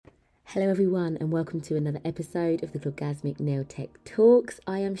Hello everyone and welcome to another episode of the Clawgasmic Nail Tech Talks.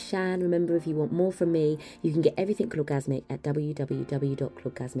 I am Shan. Remember, if you want more from me, you can get everything Clawgasmic at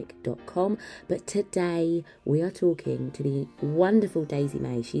www.clawgasmic.com. But today we are talking to the wonderful Daisy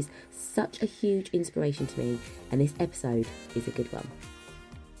May. She's such a huge inspiration to me and this episode is a good one.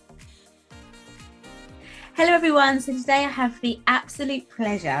 Hello everyone, so today I have the absolute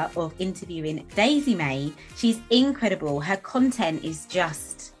pleasure of interviewing Daisy May. She's incredible. Her content is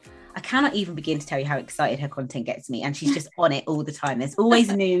just, I cannot even begin to tell you how excited her content gets me, and she's just on it all the time. There's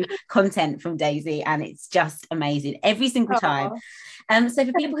always new content from Daisy and it's just amazing every single time. So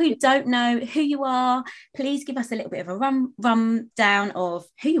for people who don't know who you are, please give us a little bit of a rundown of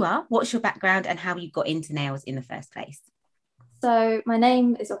who you are, what's your background and how you got into nails in the first place. So my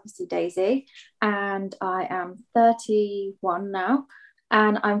name is obviously Daisy and I am 31 now,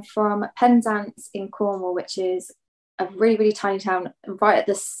 and I'm from Penzance in Cornwall, which is a really, really tiny town right at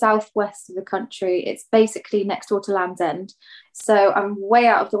the southwest of the country. It's basically next door to Land's End. So I'm way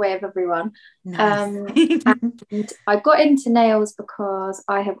out of the way of everyone. Nice. And I got into nails because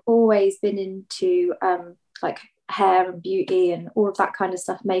I have always been into like hair and beauty and all of that kind of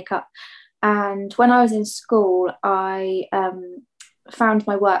stuff, makeup. And when I was in school, I found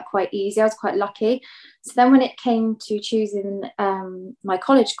my work quite easy. I was quite lucky. So then when it came to choosing my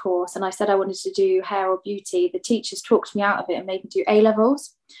college course and I said I wanted to do hair or beauty, the teachers talked me out of it and made me do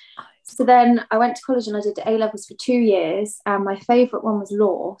A-levels. So then I went to college and I did A-levels for 2 years, and my favourite one was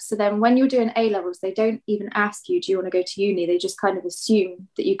law. So then when you're doing A-levels, they don't even ask you, do you want to go to uni? They just kind of assume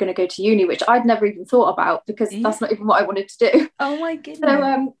that you're going to go to uni, which I'd never even thought about because that's not even what I wanted to do. Oh my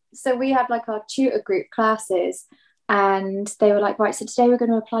goodness. So we had like our tutor group classes and they were like, right, so today we're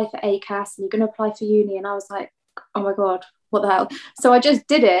going to apply for ACAS and you're going to apply for uni. And I was like, oh my God, what the hell? So I just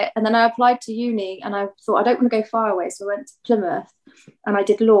did it. And then I applied to uni and I thought, I don't want to go far away. So I went to Plymouth and I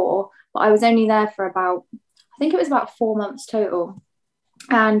did law, but I was only there for about, I think it was about 4 months total.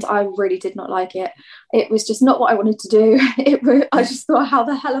 And I really did not like it. It was just not what I wanted to do. I just thought, how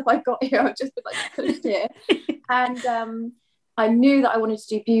the hell have I got here? I've just been like pushed here. And I knew that I wanted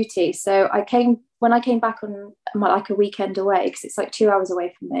to do beauty. So when I came back on like a weekend away, because it's like 2 hours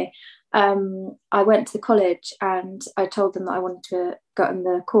away from me, I went to college and I told them that I wanted to go on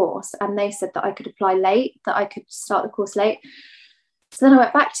the course, and they said that I could apply late, that I could start the course late. So then I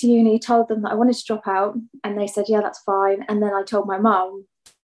went back to uni, told them that I wanted to drop out, and they said, yeah, that's fine. And then I told my mum,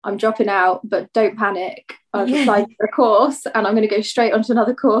 I'm dropping out, but don't panic. I've applied for a course and I'm going to go straight onto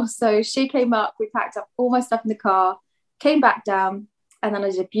another course. So she came up, we packed up all my stuff in the car, came back down, and then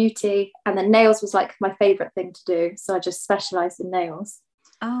I did beauty, and then nails was like my favorite thing to do, so I just specialized in nails.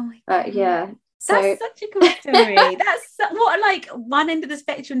 Oh my God. Yeah, so that's such a cool story. That's what, like one end of the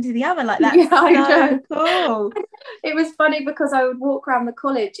spectrum to the other, like that's yeah, so cool. It was funny because I would walk around the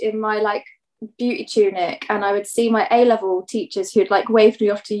college in my like beauty tunic and I would see my A-level teachers who'd like waved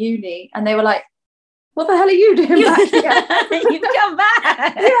me off to uni, and they were like, what the hell are you doing back here? You've come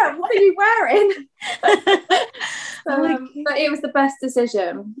back. Yeah, what are you wearing? But it was the best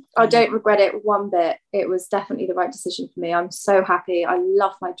decision. I don't regret it one bit. It was definitely the right decision for me. I'm so happy. I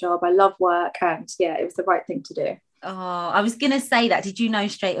love my job. I love work, and yeah, it was the right thing to do. Oh, I was gonna say that. Did you know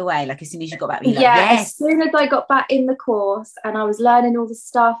straight away? Like as soon as you got back, like, yes. As soon as I got back in the course and I was learning all the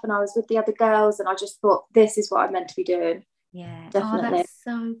stuff and I was with the other girls, and I just thought, this is what I'm meant to be doing. Yeah, definitely. Oh, that's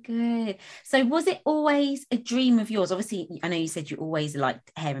so good. So was it always a dream of yours? Obviously, I know you said you always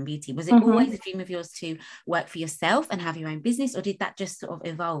liked hair and beauty. Was it always a dream of yours to work for yourself and have your own business, or did that just sort of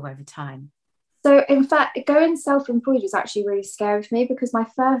evolve over time? So in fact, going self-employed was actually really scary for me, because my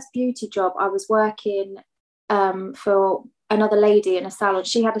first beauty job, I was working for another lady in a salon.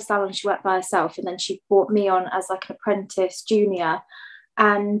 She had a salon, she worked by herself, and then she brought me on as like an apprentice junior.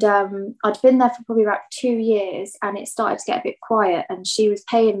 And I'd been there for probably about 2 years, and it started to get a bit quiet, and she was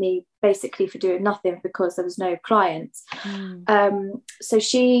paying me basically for doing nothing because there was no clients. So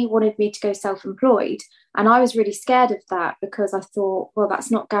she wanted me to go self-employed, and I was really scared of that because I thought, well,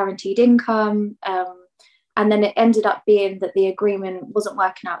 that's not guaranteed income. And then it ended up being that the agreement wasn't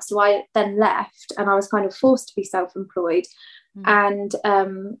working out. So I then left and I was kind of forced to be self-employed. And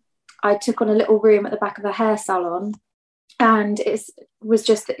I took on a little room at the back of a hair salon, and it was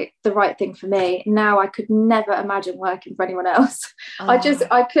just the right thing for me. Now I could never imagine working for anyone else. I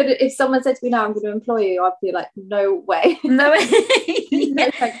could, if someone said to me, now I'm going to employ you, I'd be like, no way. No way. No,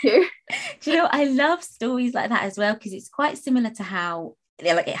 thank you. Do you know, I love stories like that as well, because it's quite similar to how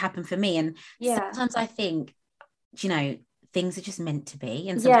like it happened for me. And sometimes I think, you know, things are just meant to be.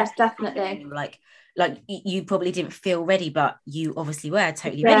 And sometimes definitely. Like you probably didn't feel ready, but you obviously were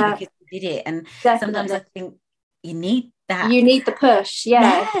totally ready because you did it. And sometimes I think you need that. You need the push.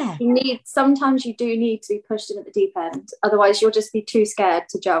 Yeah. Yeah. Sometimes you do need to be pushed in at the deep end. Otherwise you'll just be too scared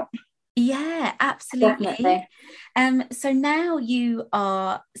to jump. Yeah, absolutely. Definitely. So now you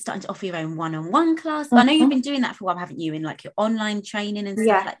are starting to offer your own one-on-one class. I know you've been doing that for a while, haven't you? In like your online training and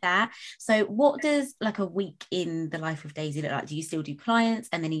stuff like that. So what does like a week in the life of Daisy look like? Do you still do clients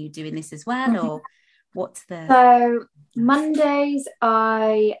and then are you doing this as well, or what's the... So Mondays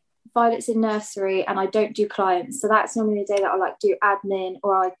Violet's in nursery and I don't do clients. So that's normally the day that I like do admin,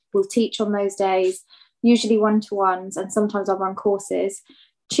 or I will teach on those days, usually one-to-ones, and sometimes I'll run courses.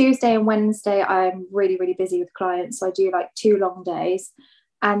 Tuesday and Wednesday, I'm really, really busy with clients. So I do like 2 long days.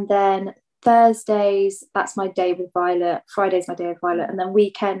 And then Thursdays, that's my day with Violet. Friday's my day with Violet. And then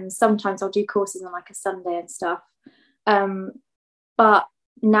weekends, sometimes I'll do courses on like a Sunday and stuff. But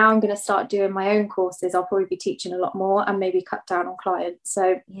now I'm going to start doing my own courses. I'll probably be teaching a lot more and maybe cut down on clients.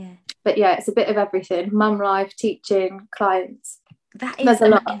 So, but yeah, it's a bit of everything. Mum life, teaching, clients. That is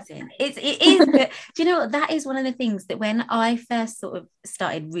amazing. It is, but do you know what? That is one of the things that when I first sort of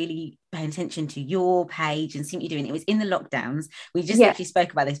started really paying attention to your page and seeing what you're doing, it was in the lockdowns. We just actually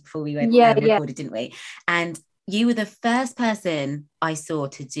spoke about this before we went recorded, didn't we? And you were the first person I saw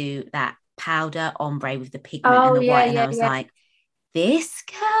to do that powder ombre with the pigment and the white, and I was like, this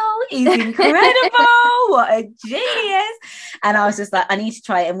girl is incredible. What a genius. And I was just like, I need to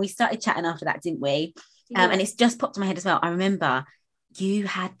try it. And we started chatting after that, didn't we? And it's just popped in my head as well. I remember you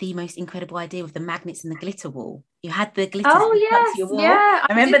had the most incredible idea with the magnets and the glitter wall. You had the glitter to your wall. I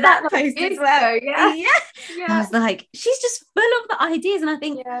remember that post as well. And I was like, she's just full of the ideas. And I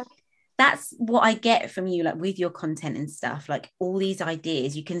think that's what I get from you, like with your content and stuff, like all these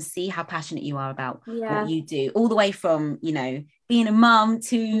ideas. You can see how passionate you are about what you do, all the way from, you know, being a mum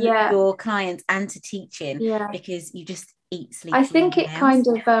to your clients and to teaching, because you just eat, sleep. I think it kind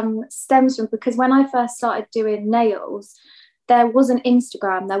of stems from, because when I first started doing nails, there wasn't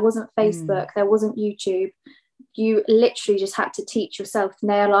Instagram, there wasn't Facebook, there wasn't YouTube. You literally just had to teach yourself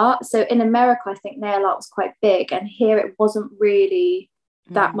nail art. So in America, I think nail art was quite big, and here it wasn't really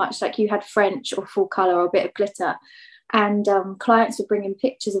that much. Like you had French or full color or a bit of glitter, and clients would bring in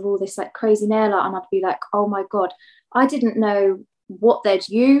pictures of all this like crazy nail art, and I'd be like, oh my god, I didn't know what they'd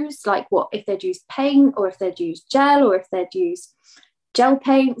use, like what if they'd use paint or if they'd use gel or if they'd use gel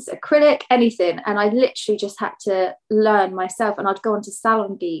paints, acrylic, anything. And I literally just had to learn myself, and I'd go onto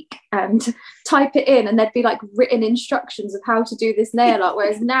Salon Geek and type it in, and there'd be like written instructions of how to do this nail art,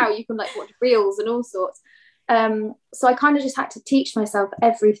 whereas now you can like watch reels and all sorts. So I kind of just had to teach myself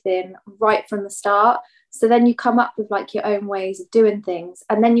everything right from the start. So then you come up with like your own ways of doing things,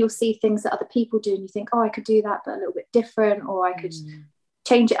 and then you'll see things that other people do and you think, oh, I could do that but a little bit different, or I could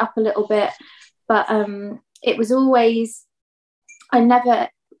change it up a little bit. But it was always, I never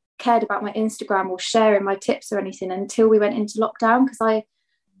cared about my Instagram or sharing my tips or anything until we went into lockdown, because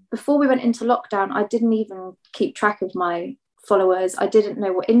before we went into lockdown, I didn't even keep track of my followers. I didn't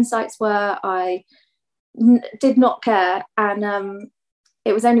know what insights were. I did not care. And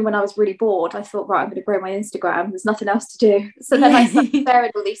it was only when I was really bored, I thought, right, I'm going to grow my Instagram. There's nothing else to do. So then I started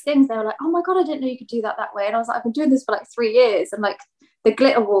sharing all these things. They were like, oh my God, I didn't know you could do that way. And I was like, I've been doing this for like 3 years. And like the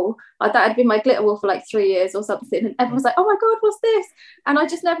glitter wall, that had been my glitter wall for like 3 years or something. And everyone was like, oh my God, what's this? And I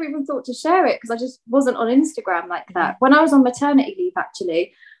just never even thought to share it, because I just wasn't on Instagram like that. When I was on maternity leave,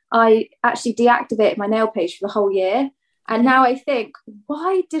 actually, I actually deactivated my nail page for the whole year. And now I think,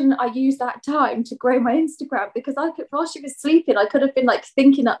 why didn't I use that time to grow my Instagram? Because while she was sleeping, I could have been like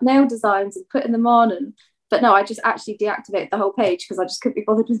thinking up nail designs and putting them on. But no, I just actually deactivated the whole page because I just couldn't be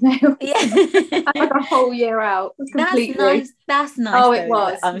bothered with nails. I had a whole year out completely. That's nice. Oh, it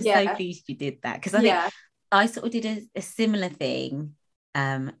was. I'm so pleased you did that, because I think I sort of did a similar thing,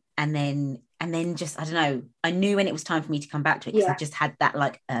 and then just, I don't know, I knew when it was time for me to come back to it, because I just had that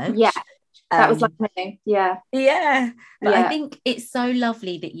like urge. That was like me. But I think it's so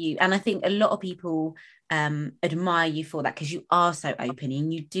lovely that you, and I think a lot of people admire you for that, because you are so open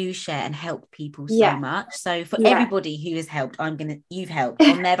and you do share and help people so much. So for everybody who has helped, you've helped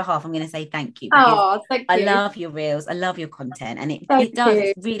on their behalf, I'm gonna say thank you, because thank you. I love your reels, I love your content, and it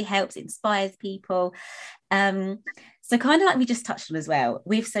really helps, it inspires people. So kind of like we just touched on as well,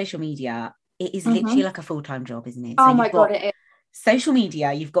 with social media, it is literally like a full-time job, isn't it? Oh my God, it is. Social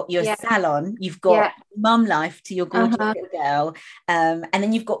media, you've got your salon, you've got mum life to your gorgeous little girl, and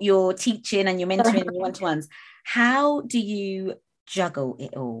then you've got your teaching and your mentoring and your one-to-ones. How do you juggle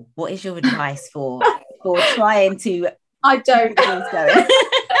it all? What is your advice for trying to I don't going?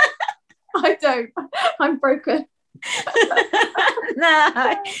 I don't, I'm broken.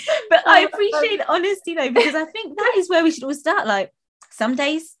 No, but I appreciate honesty though, because I think that is where we should all start. Like, some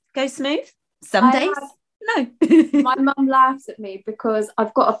days go smooth, some days No. My mum laughs at me because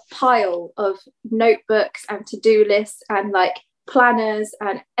I've got a pile of notebooks and to-do lists and like planners,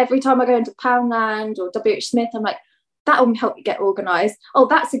 and every time I go into Poundland or WH Smith, I'm like, that will help you get organized. Oh,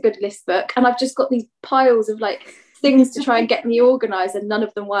 that's a good list book. And I've just got these piles of like things to try and get me organized, and none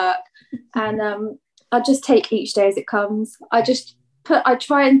of them work. And I just take each day as it comes. I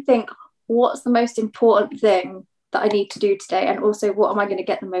try and think, what's the most important thing that I need to do today, and also what am I going to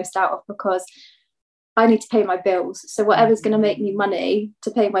get the most out of, because I need to pay my bills. So whatever's going to make me money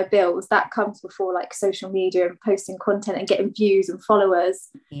to pay my bills, that comes before like social media and posting content and getting views and followers.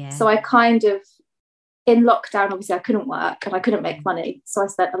 Yeah. So I kind of, in lockdown, obviously I couldn't work and I couldn't make money. So I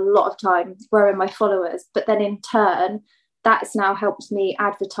spent a lot of time growing my followers. But then in turn, that's now helped me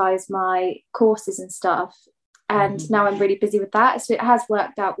advertise my courses and stuff. And now I'm really busy with that. So it has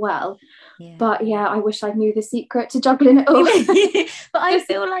worked out well. Yeah. But yeah, I wish I knew the secret to juggling it all. But I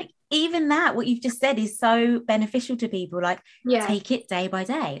feel like even that, what you've just said, is so beneficial to people. Like, take it day by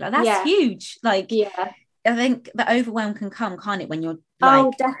day. Like, that's huge. Like, I think the overwhelm can come, can't it, when you're like,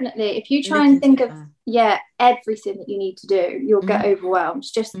 oh, definitely. If you try and think of everything that you need to do, you'll get overwhelmed.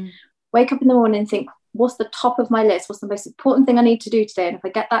 Just wake up in the morning and think, what's the top of my list? What's the most important thing I need to do today? And if I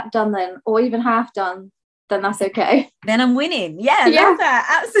get that done then, or even half done, then that's okay. Then I'm winning. I love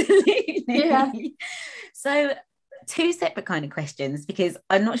that. Absolutely. Yeah. So 2 separate kind of questions, because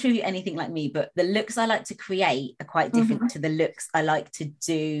I'm not sure if you're anything like me, but the looks I like to create are quite different to the looks I like to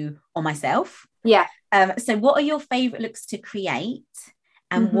do on myself. Yeah. So what are your favorite looks to create,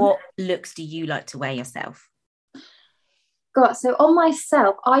 and what looks do you like to wear yourself? God, so on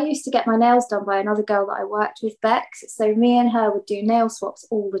myself, I used to get my nails done by another girl that I worked with, Bex. So me and her would do nail swaps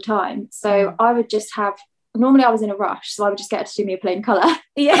all the time. So I would just have, normally I was in a rush, so I would just get her to do me a plain colour.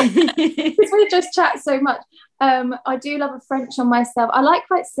 Yeah. Because we just chat so much. I do love a French on myself. I like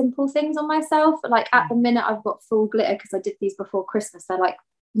quite simple things on myself. Like at the minute, I've got full glitter because I did these before Christmas. They're like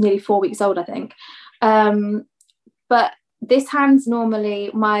nearly 4 weeks old, I think. But this hand's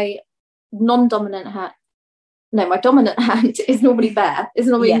normally my non-dominant hand. No, my dominant hand is normally bare. It's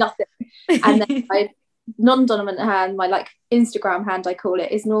normally nothing. And then my non-dominant hand, my like Instagram hand, I call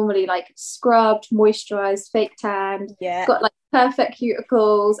it, is normally like scrubbed, moisturized, fake tanned, got like perfect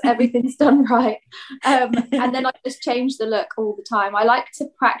cuticles, everything's done right. And then I just change the look all the time. I like to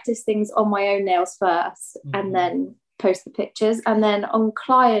practice things on my own nails first and then post the pictures. And then on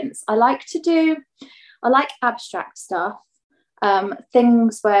clients, I like abstract stuff.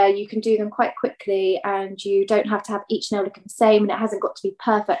 Things where you can do them quite quickly and you don't have to have each nail looking the same, and it hasn't got to be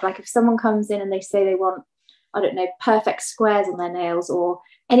perfect. Like if someone comes in and they say they want, I don't know, perfect squares on their nails or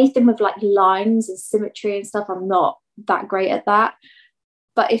anything with like lines and symmetry and stuff, I'm not that great at that.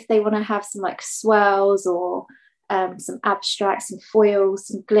 But if they want to have some like swirls or some abstracts, some foils,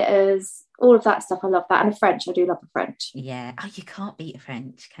 some glitters, all of that stuff, I love that. And a French, I do love a French. Yeah. Oh, you can't beat a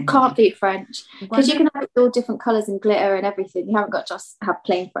French, can you? Can't beat French, because you can have all different colours and glitter and everything. You haven't got to just have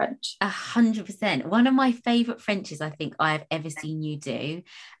plain French. 100%. One of my favourite Frenches I think I've ever seen you do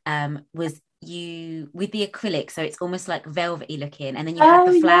was you with the acrylic, so it's almost like velvety looking, and then you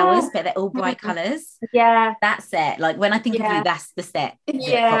have the flowers, but they're all bright colours. That set, like when I think of you, that's the set.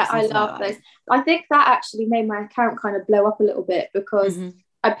 I love those. I think that actually made my account kind of blow up a little bit, because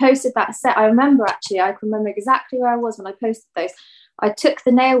I posted that set. I can remember exactly where I was when I posted those. I took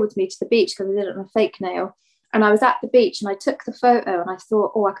the nail with me to the beach because I did it on a fake nail, and I was at the beach and I took the photo and I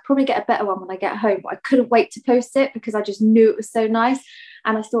thought, I could probably get a better one when I get home, but I couldn't wait to post it because I just knew it was so nice.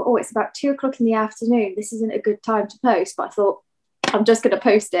 And I thought, it's about 2:00 in the afternoon, this isn't a good time to post, but I thought, I'm just going to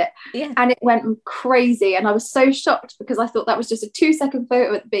post it. And it went crazy, and I was so shocked because I thought that was just a 2-second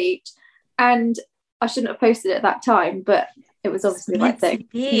photo at the beach and I shouldn't have posted it at that time, but it was obviously the right thing.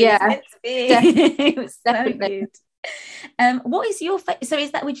 It was definitely good. What is your so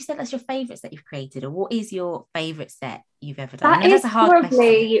is that, would you say that's your favourite set you've created, or what is your favourite set you've ever done? That is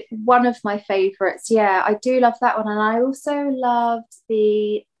probably one of my favourites. I do love that one, and I also loved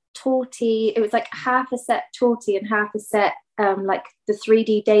the torty. It was like half a set torty and half a set like the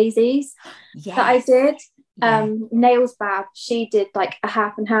 3D daisies that I did. Nails Bab, she did like a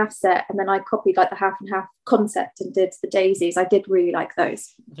half and half set, and then I copied like the half and half concept and did the daisies. I did really like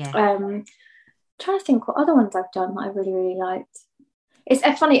those. Trying to think what other ones I've done that I really, really liked. It's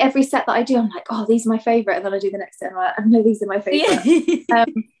funny, every set that I do, I'm like, these are my favourite, and then I do the next set and I'm like, I know these are my favourite.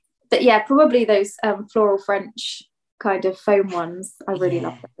 But probably those floral French kind of foam ones, I really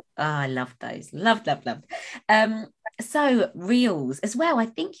love them. I love those. Love. So reels as well, I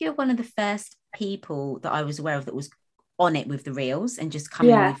think you're one of the first people that I was aware of that was on it with the reels and just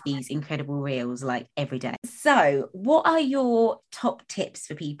coming with these incredible reels like every day. So what are your top tips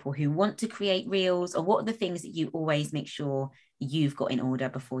for people who want to create reels, or what are the things that you always make sure you've got in order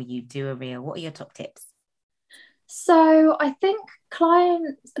before you do a reel? What are your top tips? So I think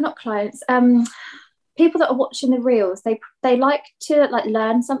people that are watching the reels, they like to like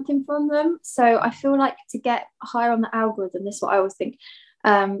learn something from them. So I feel like to get higher on the algorithm, this is what I always think,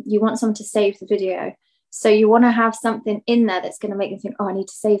 you want someone to save the video. So you want to have something in there that's going to make them think, oh, I need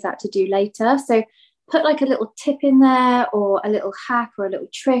to save that to do later. So put like a little tip in there, or a little hack, or a little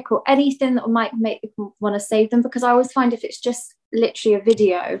trick, or anything that might make them want to save them. Because I always find if it's just literally a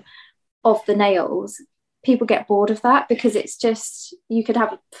video of the nails, people get bored of that, because it's just, you could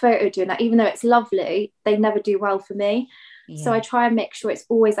have a photo doing that, even though it's lovely, they never do well for me. So I try and make sure it's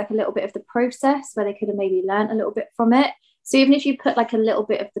always like a little bit of the process where they could have maybe learned a little bit from it. So even if you put like a little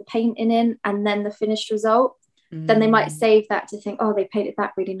bit of the painting in and then the finished result, then they might save that to think, oh, they painted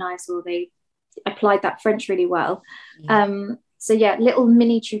that really nice, or they applied that French really well. So little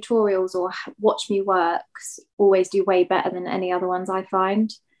mini tutorials or watch me works always do way better than any other ones I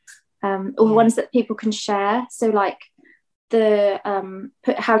find. Or ones that people can share. So like the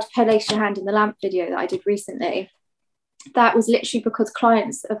put how to place your hand in the lamp video that I did recently, that was literally because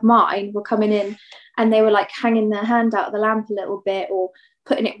clients of mine were coming in and they were like hanging their hand out of the lamp a little bit, or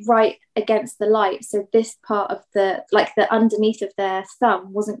putting it right against the light, so this part of the underneath of their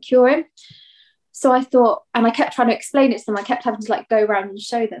thumb wasn't curing. So I thought, and I kept trying to explain it to them, I kept having to like go around and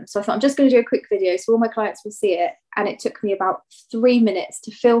show them. So I thought, I'm just going to do a quick video so all my clients will see it. And it took me about 3 minutes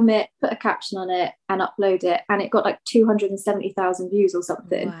to film it, put a caption on it, and upload it. And it got like 270,000 views or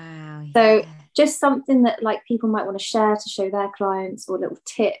something. Wow. So just something that like people might want to share to show their clients, or little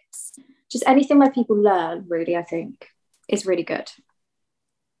tips, just anything where people learn, really, I think is really good.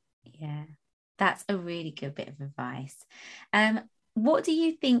 Yeah, that's a really good bit of advice. What do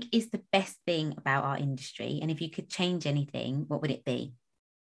you think is the best thing about our industry? And if you could change anything, what would it be?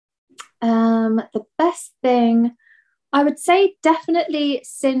 The best thing, I would say definitely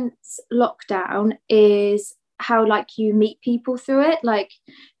since lockdown, is how like you meet people through it, like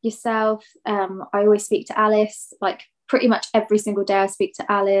yourself. I always speak to Alice, like pretty much every single day I speak to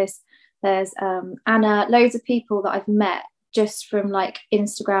Alice. There's Anna, loads of people that I've met just from like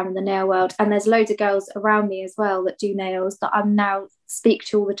Instagram and the nail world. And there's loads of girls around me as well that do nails that I'm now speak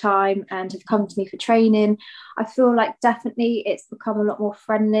to all the time and have come to me for training. I feel like definitely it's become a lot more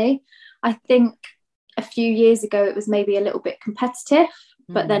friendly. I think a few years ago it was maybe a little bit competitive,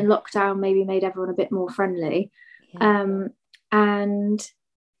 but then lockdown maybe made everyone a bit more friendly. And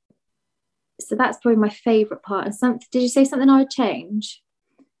so that's probably my favourite part. And did you say something I would change?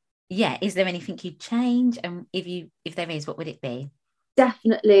 Yeah, is there anything you'd change? And if there is, what would it be?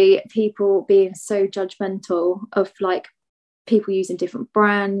 Definitely people being so judgmental of like people using different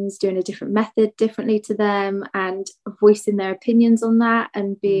brands, doing a different method differently to them, and voicing their opinions on that,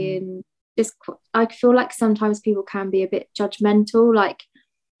 and being just, I feel like sometimes people can be a bit judgmental. Like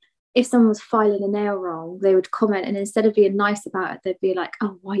if someone was filing a nail wrong, they would comment, and instead of being nice about it, they'd be like,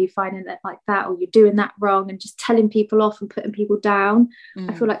 oh, why are you filing it like that, or you're doing that wrong, and just telling people off and putting people down.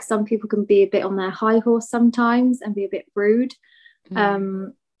 I feel like some people can be a bit on their high horse sometimes and be a bit rude.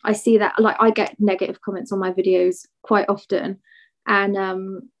 I see that, like I get negative comments on my videos quite often, and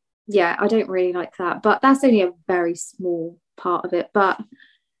I don't really like that, but that's only a very small part of it. But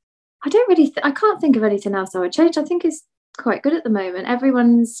I don't really I can't think of anything else I would change. I think it's quite good at the moment.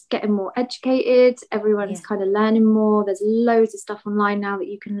 Everyone's getting more educated, everyone's kind of learning more. There's loads of stuff online now that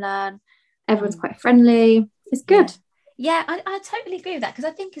you can learn. Everyone's quite friendly. It's good. I totally agree with that, because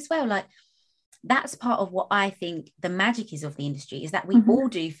I think as well, like that's part of what I think the magic is of the industry, is that we all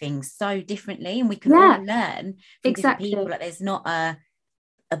do things so differently, and we can all learn from different people. Like there's not a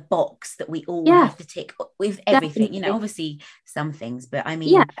box that we all have to tick with everything. Definitely. You know, obviously some things, but I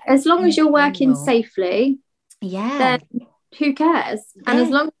mean, as long as you're working safely, then who cares? And as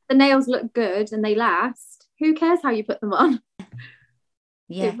long as the nails look good and they last, who cares how you put them on?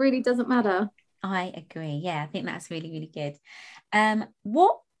 It really doesn't matter. I agree. I think that's really, really good.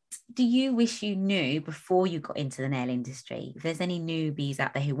 What do you wish you knew before you got into the nail industry? If there's any newbies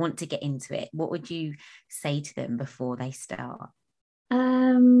out there who want to get into it, what would you say to them before they start?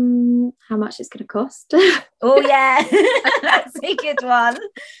 How much it's going to cost. Oh yeah, that's a good one.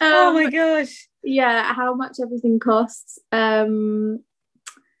 Oh my gosh. How much everything costs, how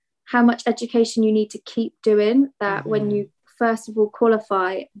much education you need to keep doing that. When you first of all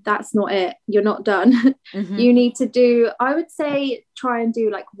qualify, that's not it, you're not done. You need to do, I would say, try and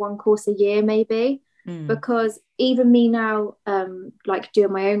do like one course a year maybe, because even me now, like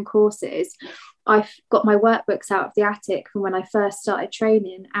doing my own courses, I've got my workbooks out of the attic from when I first started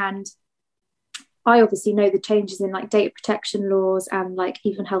training, and I obviously know the changes in like data protection laws and like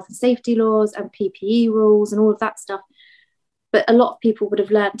even health and safety laws and PPE rules and all of that stuff. But a lot of people would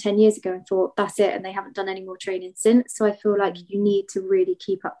have learned 10 years ago and thought that's it, and they haven't done any more training since. So I feel like you need to really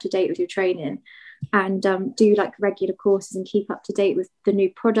keep up to date with your training and do like regular courses and keep up to date with the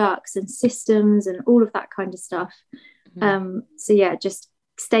new products and systems and all of that kind of stuff. So yeah, just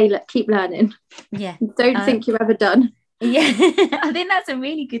keep learning. Yeah. Don't think you're ever done. Yeah, I think that's a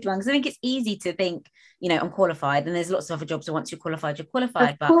really good one, because I think it's easy to think, you know, I'm qualified and there's lots of other jobs, so once you're qualified, you're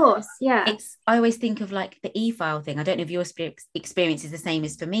qualified. Of course, yeah. I always think of like the e-file thing. I don't know if your experience is the same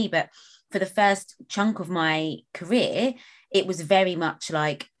as for me, but for the first chunk of my career, it was very much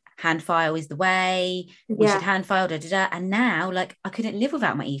like hand file is the way, we should hand file, and now like I couldn't live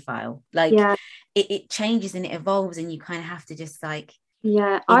without my e-file. Like it changes and it evolves, and you kind of have to just like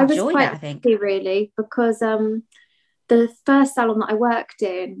I was quite that, I think, lucky, really, because the first salon that I worked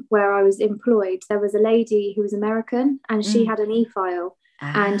in, where I was employed, there was a lady who was American, and she had an e-file,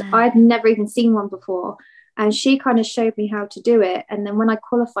 and I'd never even seen one before. And she kind of showed me how to do it. And then when I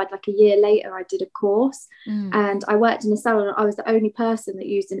qualified, like a year later, I did a course, and I worked in a salon. I was the only person that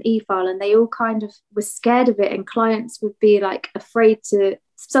used an e-file, and they all kind of were scared of it. And clients would be like afraid to,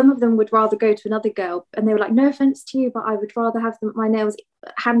 some of them would rather go to another girl, and they were like, no offense to you, but I would rather have my nails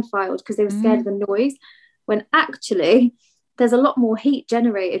hand filed, because they were scared of the noise. When actually there's a lot more heat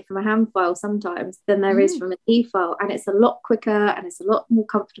generated from a hand file sometimes than there is from an e-file, and it's a lot quicker and it's a lot more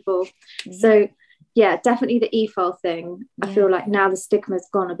comfortable. So yeah, definitely the e-file thing. I feel like now the stigma's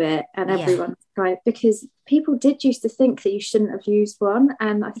gone a bit, and everyone's trying, because people did used to think that you shouldn't have used one,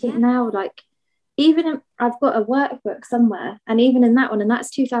 and I think now, like, even I've got a workbook somewhere, and even in that one, and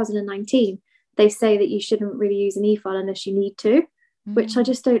that's 2019, they say that you shouldn't really use an e-file unless you need to, which I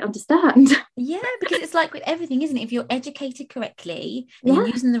just don't understand. Yeah, because it's like with everything, isn't it? If you're educated correctly and you're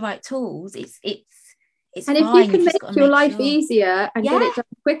using the right tools, it's and fine. If you can make your life easier and get it done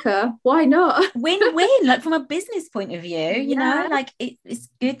quicker, why not? Win-win, like from a business point of view, you know, like it's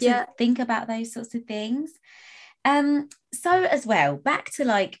good to think about those sorts of things. So as well, back to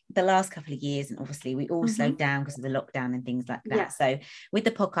like the last couple of years, and obviously we all slowed down because of the lockdown and things like that. So with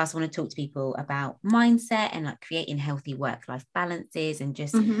the podcast, I want to talk to people about mindset and like creating healthy work-life balances and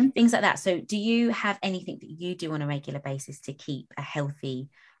just things like that. So do you have anything that you do on a regular basis to keep a healthy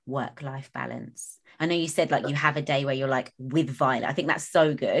work-life balance? I know you said like you have a day where you're like with Violet. I think that's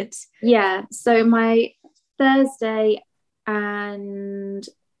so good. Yeah, so my Thursday and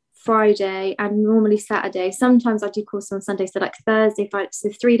Friday and normally Saturday, sometimes I do course on Sunday, so like Thursday, Friday, so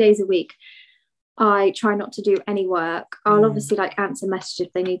 3 days a week I try not to do any work. I'll obviously like answer messages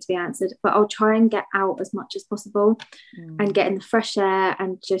if they need to be answered, but I'll try and get out as much as possible and get in the fresh air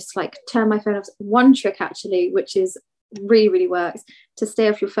and just like turn my phone off. One trick actually, which is really, really works to stay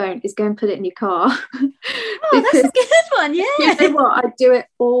off your phone, is go and put it in your car. That's a good one. Yeah, you know what, I do it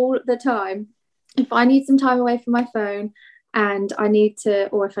all the time. If I need some time away from my phone and I need to,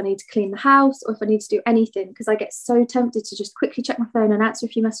 or if I need to clean the house, or if I need to do anything, because I get so tempted to just quickly check my phone and answer a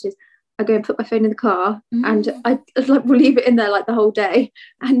few messages, I go and put my phone in the car and I like will leave it in there like the whole day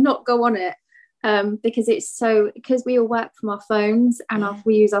and not go on it, because we all work from our phones, and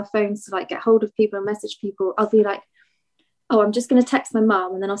we use our phones to like get hold of people and message people. I'll be like, oh, I'm just going to text my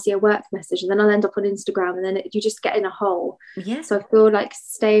mum, and then I'll see a work message, and then I'll end up on Instagram, and then you just get in a hole. So I feel like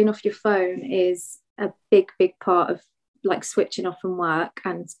staying off your phone is a big part of like switching off from work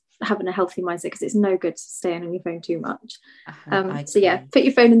and having a healthy mindset, because it's no good staying on your phone too much. So yeah, put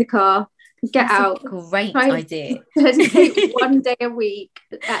your phone in the car, get out. Great idea. Dedicate 1 day a week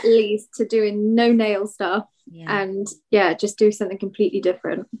at least to doing no nail stuff, and just do something completely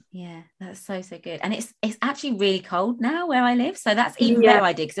different. That's so good. And it's actually really cold now where I live, so that's even better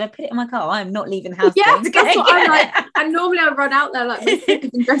idea, because if I put it in my car, I'm not leaving the house. That's what I'm like. And normally I run out there like my slippers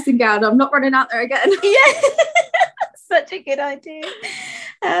and dressing gown. I'm not running out there again. Such a good idea.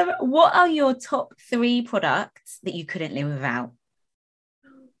 What are your top 3 products that you couldn't live without?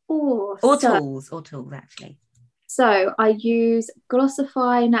 Or tools actually. So I use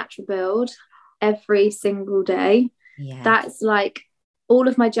Glossify Natural Build every single day. That's like all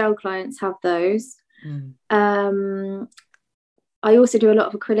of my gel clients have those. I also do a lot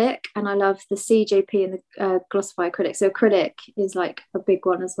of acrylic, and I love the CJP and the Glossify acrylic. So acrylic is like a big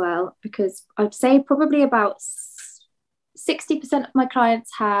one as well, because I'd say probably about 60% of my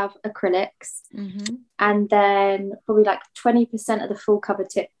clients have acrylics, and then probably like 20% of the full cover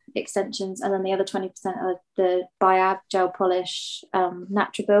tip extensions, and then the other 20% are the Biab gel polish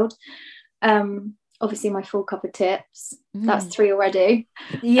natural build. Obviously my full cover tips, that's 3 already.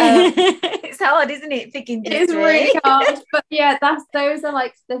 It's hard, isn't it, picking just It's three? really hard, but yeah, those are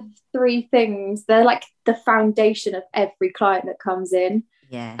like the three things. They're like the foundation of every client that comes in.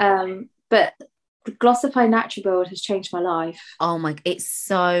 But the Glossify Natural Build has changed my life. Oh my, it's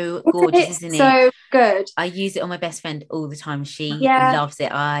so gorgeous, isn't it? So good. I use it on my best friend all the time. She loves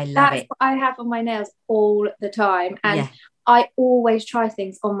it. I love it. What I have on my nails all the time. And I always try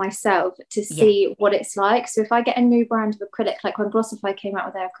things on myself to see what it's like. So if I get a new brand of acrylic, like when Glossify came out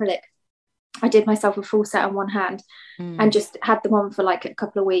with their acrylic, I did myself a full set on one hand and just had them on for like a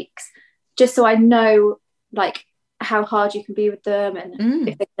couple of weeks, just so I know like how hard you can be with them and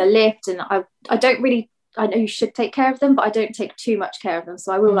if they're lift. And I don't really, I know you should take care of them, but I don't take too much care of them.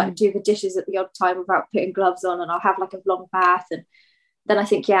 So I will like do the dishes at the odd time without putting gloves on, and I'll have like a long bath, and then I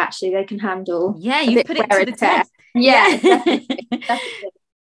think actually they can handle you put it to the test.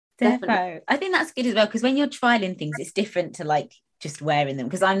 Definitely. I think that's good as well, because when you're trialing things, it's different to like just wearing them,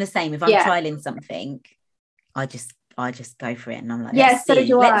 because I'm the same. If I'm trialing something, I just go for it, and I'm like, so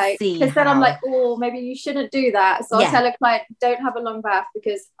do I, because then I'm like, oh, maybe you shouldn't do that. So I'll tell a client, don't have a long bath,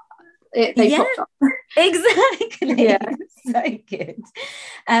 because they popped off. Exactly. So good.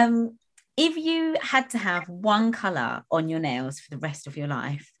 If you had to have one colour on your nails for the rest of your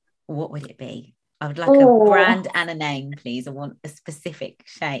life, what would it be? I would like a brand and a name, please. I want a specific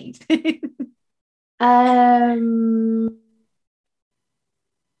shade.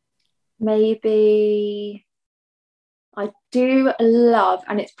 Maybe I do love,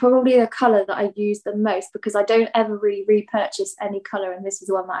 and it's probably the colour that I use the most, because I don't ever really repurchase any colour, and this is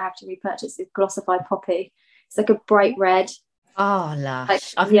the one that I have to repurchase, is Glossify Poppy. It's like a bright red. Oh,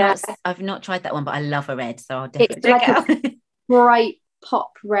 lush. I've not tried that one, but I love a red, so I'll definitely check it out. Bright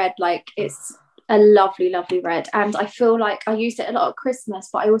pop red, like it's a lovely red, and I feel like I use it a lot at Christmas,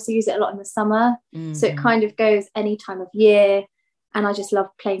 but I also use it a lot in the summer, so it kind of goes any time of year, and I just love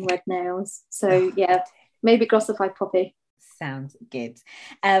plain red nails. So maybe Glossify Poppy. Sounds good.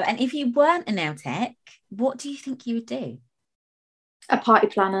 And if you weren't a nail tech, what do you think you would do? A party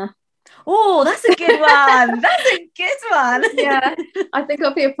planner. Oh, that's a good one. That's a good one. Yeah, I think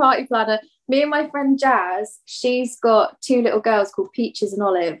I'll be a party planner. Me and my friend Jazz, she's got two little girls called Peaches and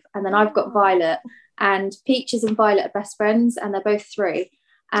Olive, and then I've got Violet, and Peaches and Violet are best friends, and they're both 3.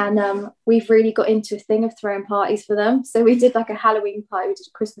 And we've really got into a thing of throwing parties for them. So we did like a Halloween party, we did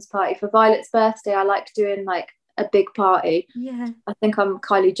a Christmas party. For Violet's birthday, I like doing like a big party. I think I'm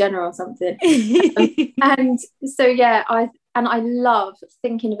Kylie Jenner or something. And so I love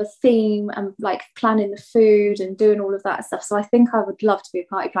thinking of a theme and like planning the food and doing all of that stuff. So I think I would love to be a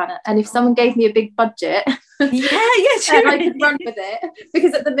party planner. And if someone gave me a big budget, and I could run with it,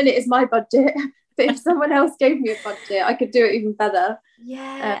 because at the minute it's my budget. But if someone else gave me a budget, I could do it even better.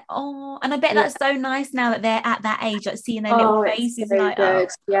 And I bet that's so nice now that they're at that age, like seeing their little faces light up.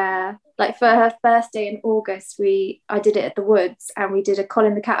 Like for her birthday in August, I did it at the Woods, and we did a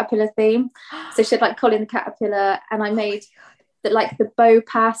Colin the Caterpillar theme. So she had like Colin the Caterpillar, and I made the bow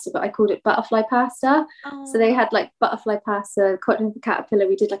pasta, but I called it butterfly pasta. So they had like butterfly pasta, Colin the Caterpillar.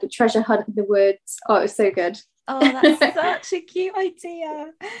 We did like a treasure hunt in the woods. Oh, it was so good. Oh, that's such a cute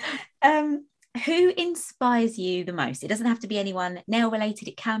idea. Who inspires you the most? It doesn't have to be anyone nail related.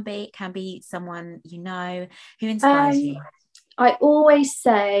 It can be someone you know. Who inspires you? I always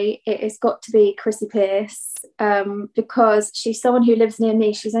say it has got to be Chrissy Pearce, because she's someone who lives near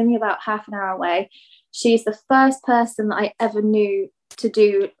me. She's only about half an hour away. She's the first person that I ever knew to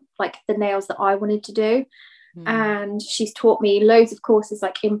do like the nails that I wanted to do. And she's taught me loads of courses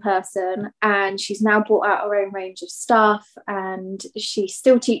like in person, and she's now brought out her own range of stuff, and she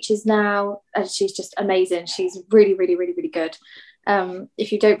still teaches now, and she's just amazing. She's really good.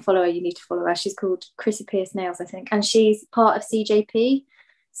 If you don't follow her, you need to follow her. She's called Chrissy Pearce Nails, I think, and she's part of CJP.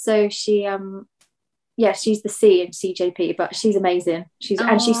 So she she's the C in CJP, but she's amazing.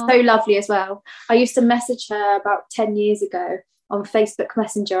 And she's so lovely as well. I used to message her about 10 years ago on Facebook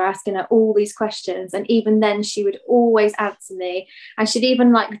Messenger, asking her all these questions, and even then she would always answer me, and she'd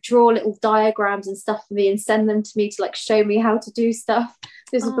even like draw little diagrams and stuff for me and send them to me to like show me how to do stuff.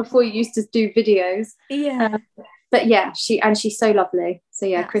 This was before you used to do videos. But she's so lovely.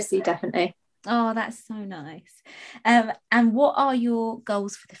 So Chrissy, definitely. Oh, that's so nice. And what are your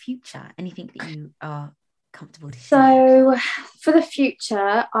goals for the future? Anything that you are comfortable to share? So for the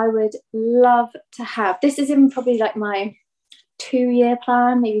future, I would love to have, this is in probably like my 2-year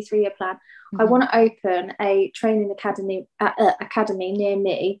plan, maybe 3-year plan. I want to open a training academy near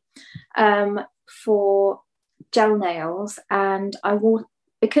me for gel nails, and I want,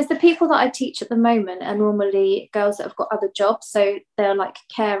 because the people that I teach at the moment are normally girls that have got other jobs, so they're like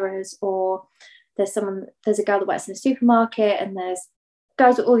carers, or there's a girl that works in a supermarket, and there's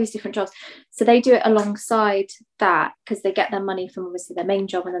girls with all these different jobs. So they do it alongside that because they get their money from obviously their main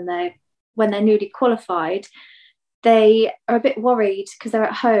job, and then when they're newly qualified, they are a bit worried because they're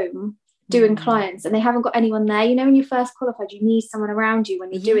at home doing clients and they haven't got anyone there. You know, when you first qualified, you need someone around you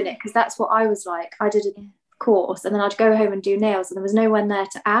when you're doing it, because that's what I was like. I did a course and then I'd go home and do nails and there was no one there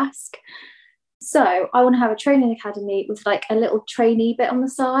to ask. So I want to have a training academy with like a little trainee bit on the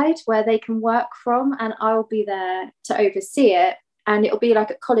side where they can work from, and I'll be there to oversee it. And it'll be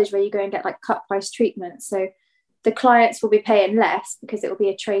like at college where you go and get like cut price treatment. So the clients will be paying less because it will be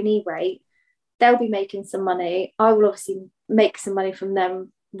a trainee rate. They'll be making some money. I will obviously make some money from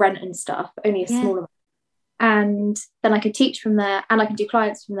them, rent and stuff, but only a small amount. And then I can teach from there and I can do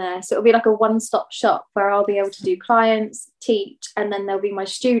clients from there. So it'll be like a one-stop shop where I'll be able to do clients, teach, and then there'll be my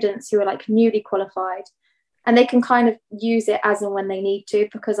students who are like newly qualified. And they can kind of use it as and when they need to,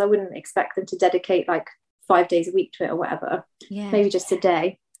 because I wouldn't expect them to dedicate like 5 days a week to it or whatever. Maybe just a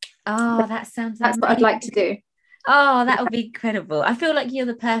day. Oh, that's what I'd like to do. Oh, that would be incredible. I feel like you're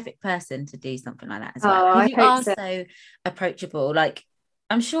the perfect person to do something like that as well. Oh, you are so approachable. Like,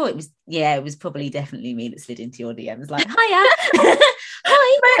 I'm sure it was probably definitely me that slid into your DMs like, hiya. Hi.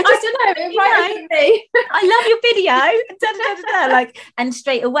 I don't know. Me. I love your video. Da, da, da, da. Like, and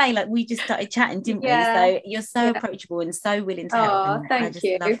straight away, like we just started chatting, didn't we? So you're so approachable and so willing to help. Oh, thank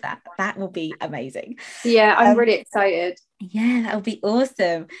you. I just love that. That will be amazing. Yeah, I'm really excited. Yeah, that'll be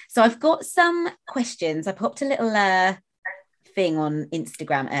awesome. So I've got some questions. I popped a little thing on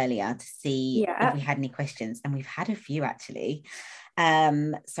Instagram earlier to see if we had any questions, and we've had a few actually. So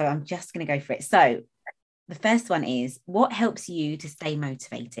I'm just going to go for it. So the first one is, what helps you to stay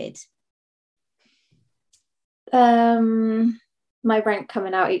motivated? My rent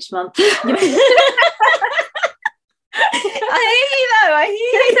coming out each month. I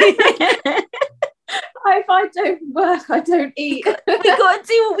hear you though. If I don't work, I don't eat. We got to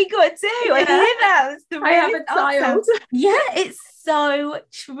do what we got to do. I hear that. I have a child. Yeah, it's so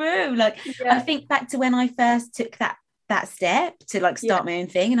true. Like, I think back to when I first took that step to like start my own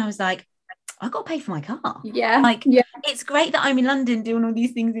thing, and I was like, I got to pay for my car. It's great that I'm in London doing all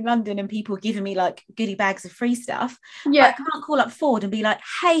these things in London and people are giving me like goodie bags of free stuff. I can't call up Ford and be like,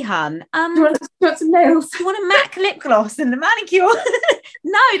 hey hun, do you want some nails? Do you want a MAC lip gloss and the manicure?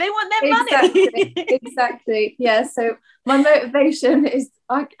 No, they want their money. Exactly. Yeah, so my motivation is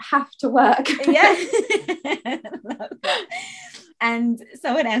I have to work. Love that. And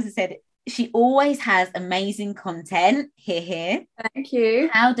someone else has said she always has amazing content. Here. Thank you.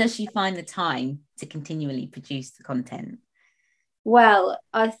 How does she find the time to continually produce the content? Well,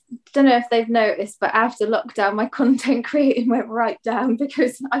 I don't know if they've noticed, but after lockdown, my content creating went right down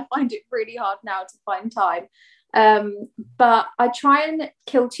because I find it really hard now to find time. But I try and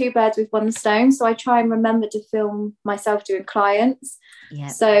kill two birds with one stone. So I try and remember to film myself doing clients.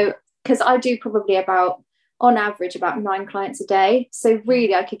 So, because I do probably on average about 9 clients a day. So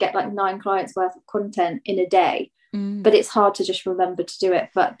really I could get like 9 clients worth of content in a day, but it's hard to just remember to do it.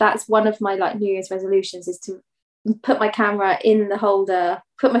 But that's one of my like New Year's resolutions, is to put my camera in the holder,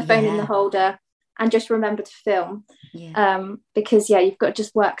 put my phone in the holder, and just remember to film. Because you've got to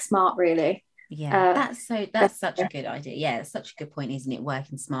just work smart really. That's such a good idea. It's such a good point, isn't it?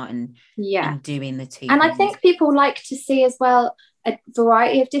 Working smart and doing the two and things. I think people like to see as well a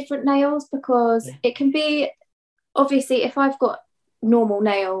variety of different nails, because it can be, obviously if I've got normal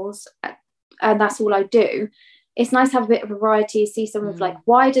nails and that's all I do, it's nice to have a bit of variety, see some of like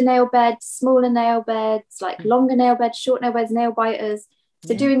wider nail beds, smaller nail beds, like longer nail beds, short nail beds, nail biters.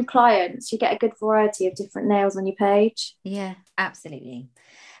 So doing clients, you get a good variety of different nails on your page. Yeah, absolutely.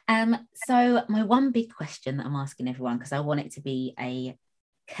 So my one big question that I'm asking everyone, because I want it to be a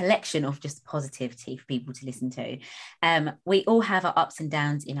collection of just positivity for people to listen to. We all have our ups and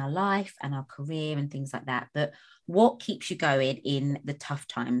downs in our life and our career and things like that, but what keeps you going in the tough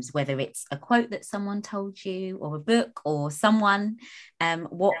times, whether it's a quote that someone told you or a book or someone,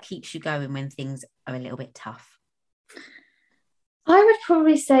 what keeps you going when things are a little bit tough? I would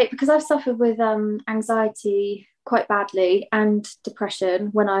probably say, because I've suffered with anxiety quite badly and depression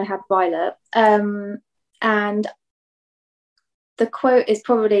when I had Violet, and the quote is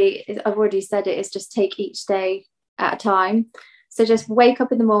probably, I've already said it, is just take each day at a time. So just wake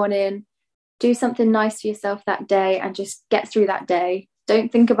up in the morning, do something nice for yourself that day and just get through that day.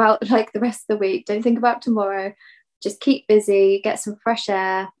 Don't think about like the rest of the week. Don't think about tomorrow. Just keep busy, get some fresh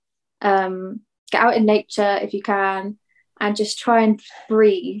air, get out in nature if you can, and just try and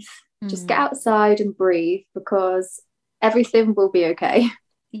breathe. Just get outside and breathe, because everything will be okay.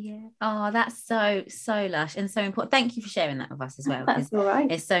 Yeah. Oh, that's so lush and so important. Thank you for sharing that with us as well. That's all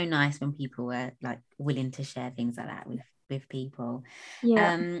right. It's so nice when people are like willing to share things like that with with people.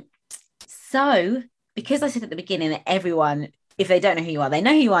 Yeah. So because I said at the beginning that everyone, if they don't know who you are, they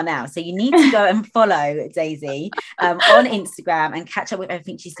know who you are now. So you need to go and follow Daisy on Instagram and catch up with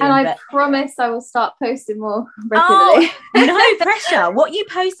everything she's doing. And I promise I will start posting more regularly. No pressure. What you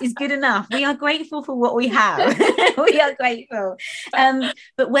post is good enough. We are grateful for what we have. We are grateful.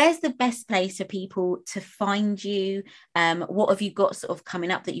 But where's the best place for people to find you? What have you got sort of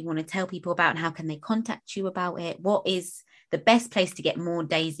coming up that you want to tell people about, and how can they contact you about it? What is the best place to get more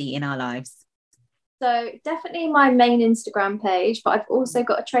Daisy in our lives? So definitely my main Instagram page, but I've also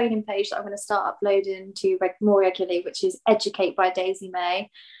got a training page that I'm going to start uploading to more regularly, which is Educate by Daisy May.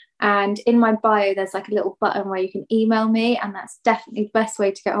 And in my bio, there's like a little button where you can email me, and that's definitely the best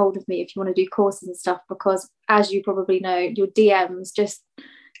way to get hold of me if you want to do courses and stuff, because as you probably know, your DMs just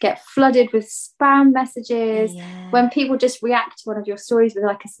get flooded with spam messages. Yeah. When people just react to one of your stories with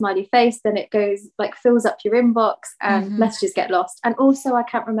like a smiley face, then it goes like fills up your inbox and messages get lost. And also I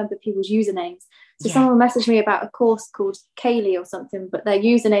can't remember people's usernames. So someone messaged me about a course called Kaylee or something, but their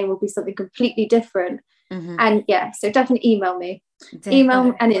username will be something completely different. And so definitely email me.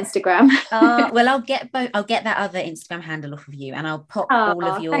 Email and Instagram. Well, I'll get both. I'll get that other Instagram handle off of you, and I'll pop all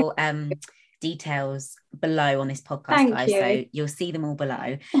of your details below on this podcast, guys. So you'll see them all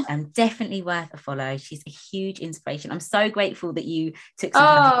below. Definitely worth a follow. She's a huge inspiration. I'm so grateful that you took some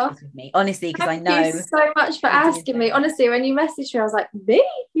time to with me, honestly, because I know. Thank you so much for asking me. Honestly, when you messaged me, I was like, me?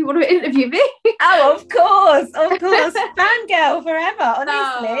 You want to interview me? Oh, of course. Fangirl forever,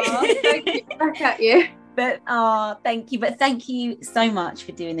 honestly. Thank you. Back at you. But thank you. But thank you so much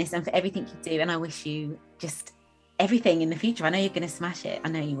for doing this and for everything you do. And I wish you just everything in the future. I know you're going to smash it. I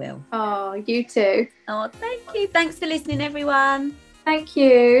know you will. Oh, you too. Oh, thank you. Thanks for listening, everyone. Thank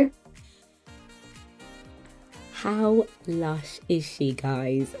you. How lush is she,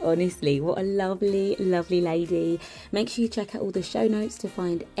 guys? Honestly, what a lovely, lovely lady. Make sure you check out all the show notes to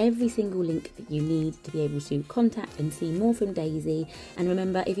find every single link that you need to be able to contact and see more from Daisy. And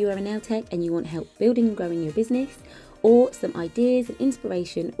remember, if you are a nail tech and you want help building and growing your business, or some ideas and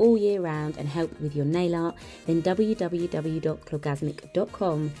inspiration all year round and help with your nail art, then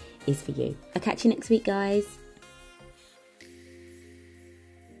www.clawgasmic.com is for you. I'll catch you next week, guys.